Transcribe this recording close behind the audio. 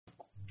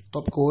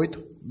Tópico 8.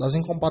 Das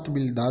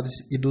incompatibilidades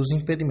e dos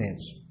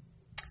impedimentos.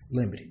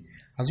 Lembre,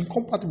 as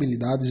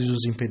incompatibilidades e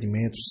os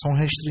impedimentos são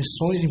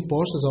restrições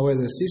impostas ao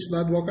exercício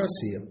da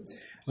advocacia.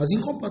 As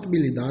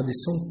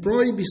incompatibilidades são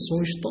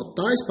proibições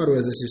totais para o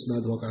exercício da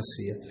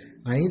advocacia,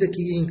 ainda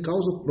que em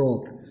causa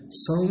própria.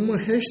 São uma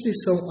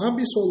restrição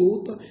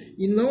absoluta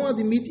e não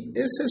admite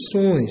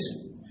exceções.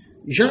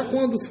 Já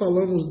quando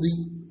falamos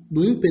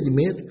do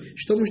impedimento,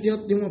 estamos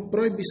diante de uma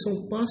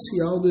proibição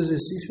parcial do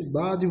exercício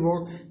da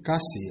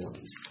advocacia.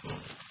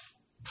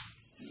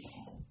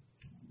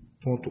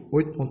 Ponto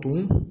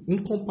 8.1.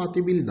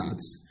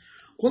 Incompatibilidades.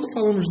 Quando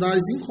falamos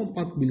das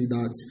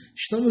incompatibilidades,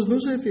 estamos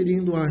nos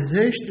referindo à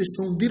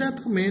restrição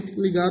diretamente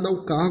ligada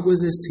ao cargo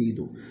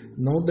exercido,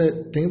 não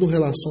tendo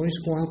relações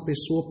com a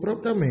pessoa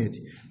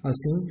propriamente.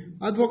 Assim,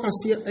 a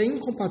advocacia é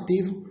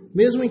incompatível,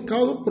 mesmo em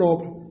causa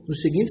própria,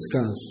 nos seguintes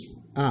casos: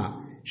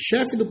 a.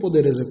 Chefe do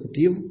Poder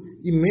Executivo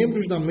e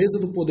membros da Mesa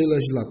do Poder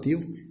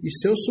Legislativo e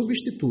seus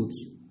substitutos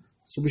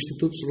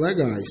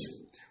legais.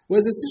 O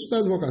exercício da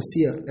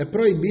advocacia é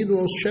proibido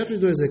aos chefes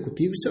do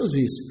Executivo e seus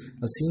vices.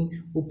 Assim,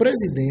 o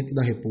presidente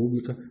da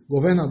República,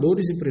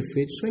 governadores e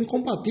prefeitos são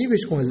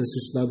incompatíveis com o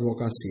exercício da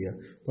advocacia.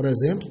 Por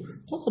exemplo,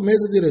 quanto à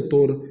mesa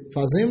diretora,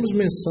 fazemos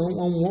menção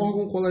a um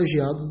órgão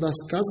colegiado das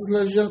casas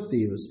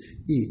legislativas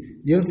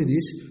e, diante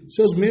disso,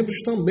 seus membros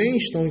também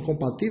estão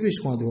incompatíveis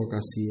com a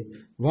advocacia.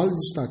 Vale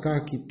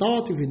destacar que tal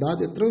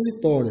atividade é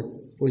transitória,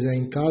 pois é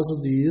em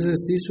caso de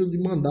exercício de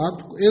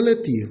mandato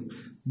eletivo.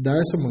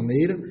 Dessa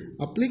maneira,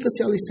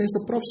 aplica-se a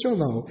licença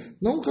profissional,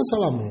 não o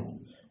cancelamento.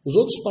 Os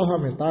outros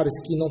parlamentares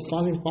que não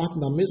fazem parte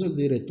da mesa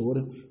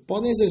diretora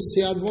podem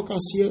exercer a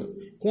advocacia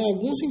com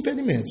alguns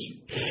impedimentos.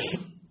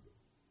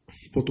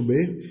 Ponto B.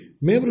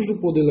 Membros do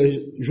Poder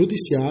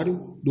Judiciário,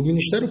 do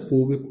Ministério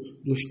Público,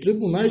 dos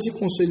Tribunais e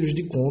Conselhos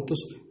de Contas,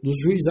 dos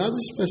Juizados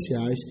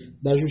Especiais,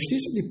 da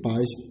Justiça de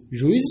Paz,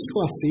 juízes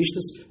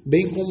classistas,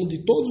 bem como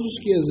de todos os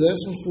que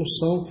exercem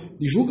função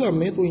de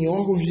julgamento em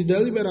órgãos de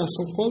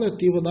deliberação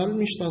coletiva da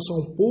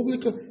administração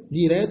pública,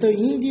 direta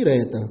e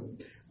indireta.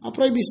 A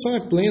proibição é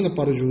plena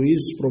para os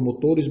juízes,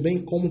 promotores,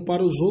 bem como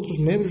para os outros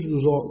membros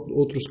dos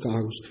outros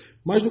cargos.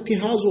 Mais do que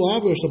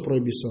razoável esta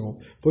proibição,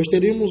 pois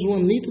teríamos uma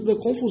nítida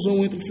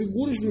confusão entre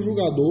figuras do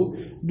julgador,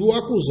 do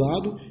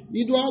acusado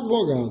e do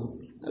advogado,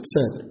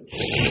 etc.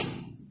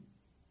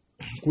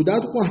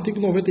 Cuidado com o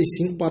artigo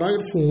 95,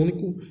 parágrafo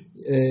único,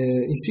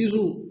 inciso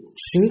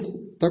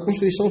 5 da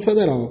Constituição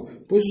Federal,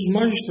 pois os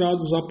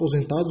magistrados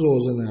aposentados ou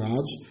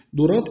exonerados,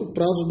 durante o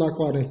prazo da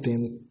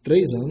quarentena,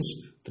 3 anos,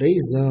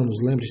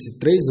 lembre-se,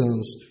 3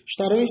 anos,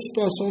 estarão em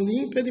situação de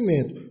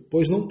impedimento,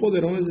 pois não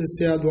poderão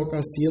exercer a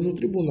advocacia no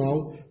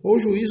tribunal ou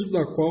juízo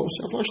da qual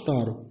se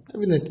afastaram.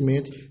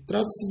 Evidentemente,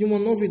 trata-se de uma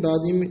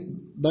novidade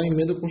da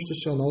Emenda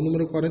Constitucional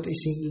número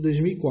 45 de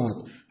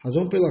 2004,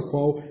 razão pela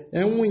qual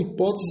é uma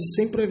hipótese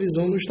sem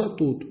previsão no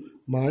Estatuto,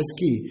 mas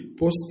que,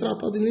 por se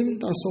tratar de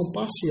limitação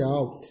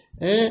parcial,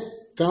 é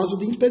caso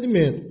de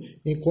impedimento,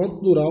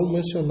 enquanto durar a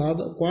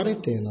mencionada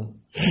quarentena.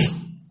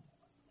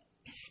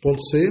 Ponto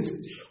C.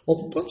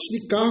 Ocupantes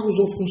de cargos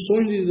ou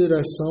funções de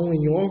direção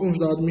em órgãos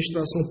da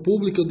administração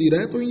pública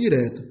direta ou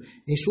indireta,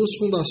 em suas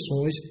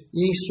fundações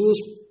e em suas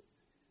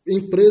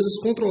empresas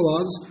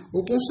controladas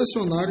ou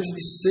concessionárias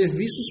de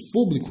serviços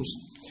públicos.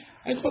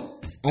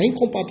 A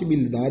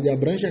incompatibilidade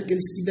abrange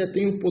aqueles que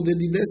detêm o poder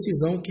de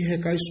decisão que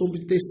recai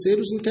sobre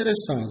terceiros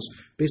interessados.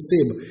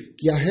 Perceba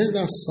que a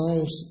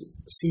redação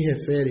se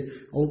refere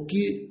aos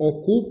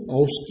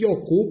que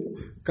ocupam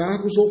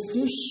cargos ou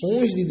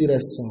funções de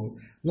direção,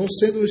 não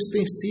sendo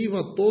extensiva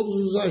a todos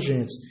os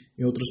agentes.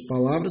 Em outras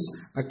palavras,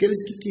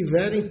 aqueles que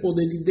tiverem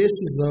poder de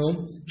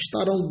decisão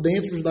estarão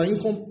dentro da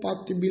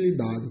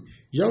incompatibilidade.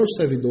 Já os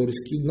servidores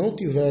que não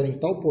tiverem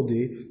tal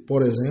poder,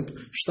 por exemplo,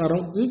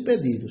 estarão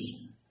impedidos.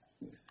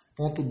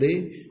 Ponto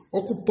D.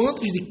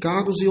 Ocupantes de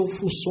cargos e ou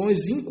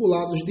funções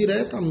vinculados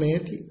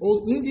diretamente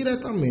ou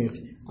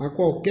indiretamente a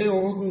qualquer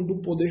órgão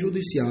do Poder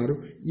Judiciário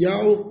e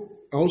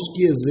aos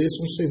que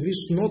exerçam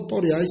serviços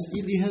notoriais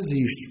e de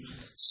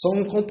registro.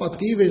 São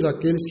incompatíveis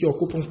aqueles que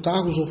ocupam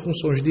cargos ou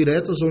funções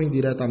diretas ou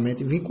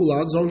indiretamente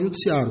vinculados ao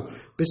judiciário.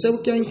 Percebo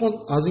que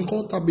as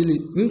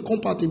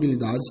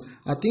incompatibilidades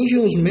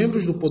atingem os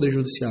membros do Poder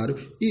Judiciário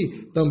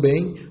e,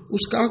 também,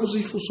 os cargos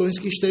e funções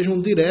que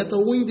estejam direta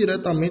ou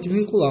indiretamente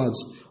vinculados.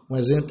 Um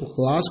exemplo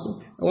clássico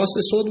é o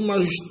assessor do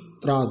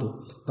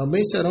magistrado.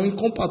 Também serão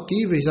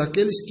incompatíveis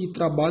aqueles que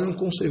trabalham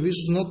com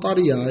serviços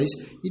notariais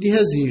e de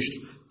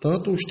registro,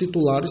 tanto os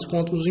titulares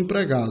quanto os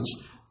empregados,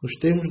 nos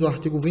termos do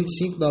artigo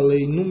 25 da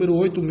Lei nº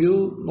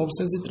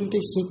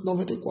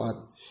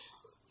 8.935/94.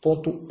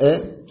 Ponto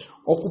E.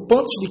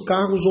 Ocupantes de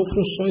cargos ou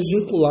funções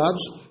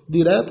vinculados,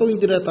 direta ou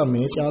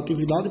indiretamente, à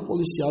atividade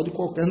policial de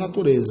qualquer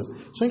natureza.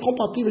 São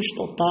incompatíveis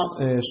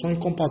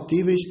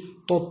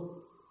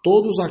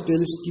todos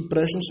aqueles que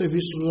prestam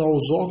serviços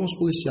aos órgãos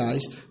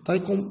policiais,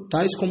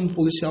 tais como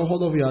policial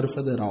rodoviário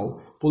federal,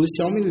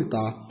 policial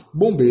militar,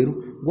 bombeiro,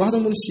 guarda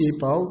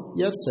municipal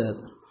e etc.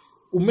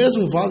 O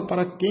mesmo vale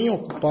para quem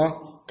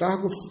ocupar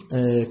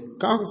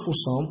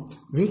cargo-função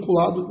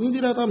vinculado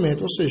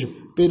indiretamente, ou seja,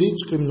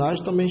 peritos criminais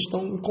também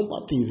estão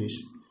incompatíveis.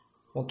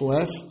 Ponto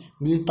F.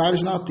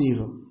 Militares na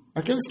ativa.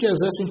 Aqueles que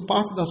exercem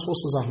parte das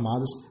Forças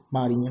Armadas,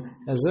 Marinha,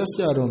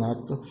 Exército e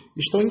Aeronáutica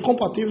estão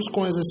incompatíveis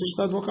com o exercício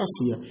da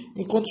advocacia,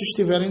 enquanto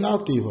estiverem na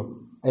ativa.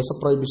 Essa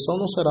proibição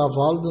não será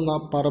válida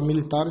para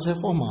militares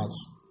reformados.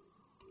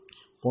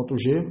 Ponto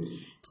G.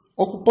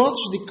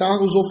 Ocupantes de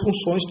cargos ou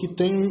funções que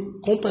tenham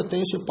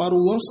competência para o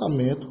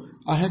lançamento,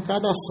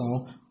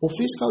 arrecadação ou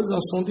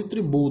fiscalização de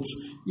tributos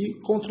e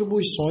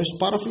contribuições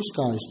para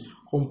fiscais,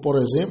 como, por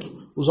exemplo,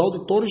 os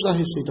auditores da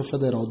Receita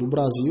Federal do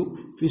Brasil,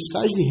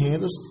 fiscais de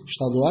rendas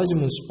estaduais e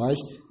municipais,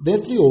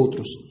 dentre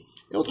outros.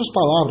 Em outras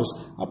palavras,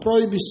 a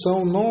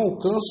proibição não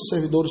alcança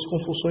servidores com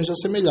funções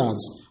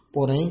assemelhadas,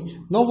 porém,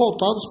 não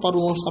voltados para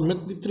o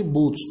lançamento de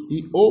tributos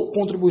e ou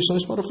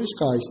contribuições para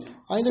fiscais,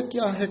 ainda que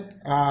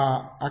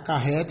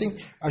acarretem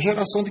a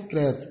geração de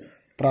crédito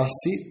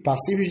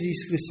passíveis de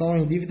inscrição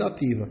em dívida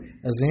ativa,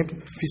 exemplo,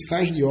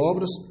 fiscais de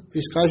obras,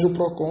 fiscais do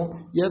PROCON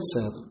e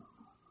etc.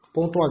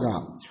 Ponto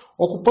H.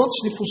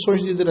 Ocupantes de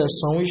funções de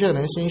direção e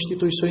gerência em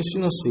instituições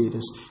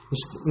financeiras,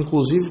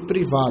 inclusive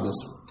privadas.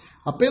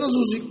 Apenas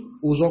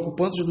os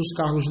ocupantes dos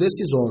cargos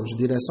decisórios,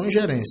 direção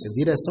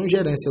e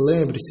gerência,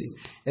 lembre-se,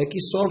 é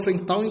que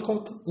sofrem tal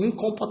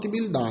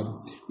incompatibilidade.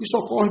 Isso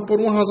ocorre por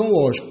uma razão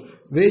lógica,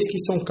 vez que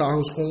são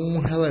cargos com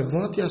um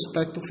relevante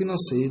aspecto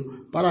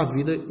financeiro para a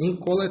vida em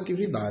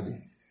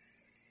coletividade.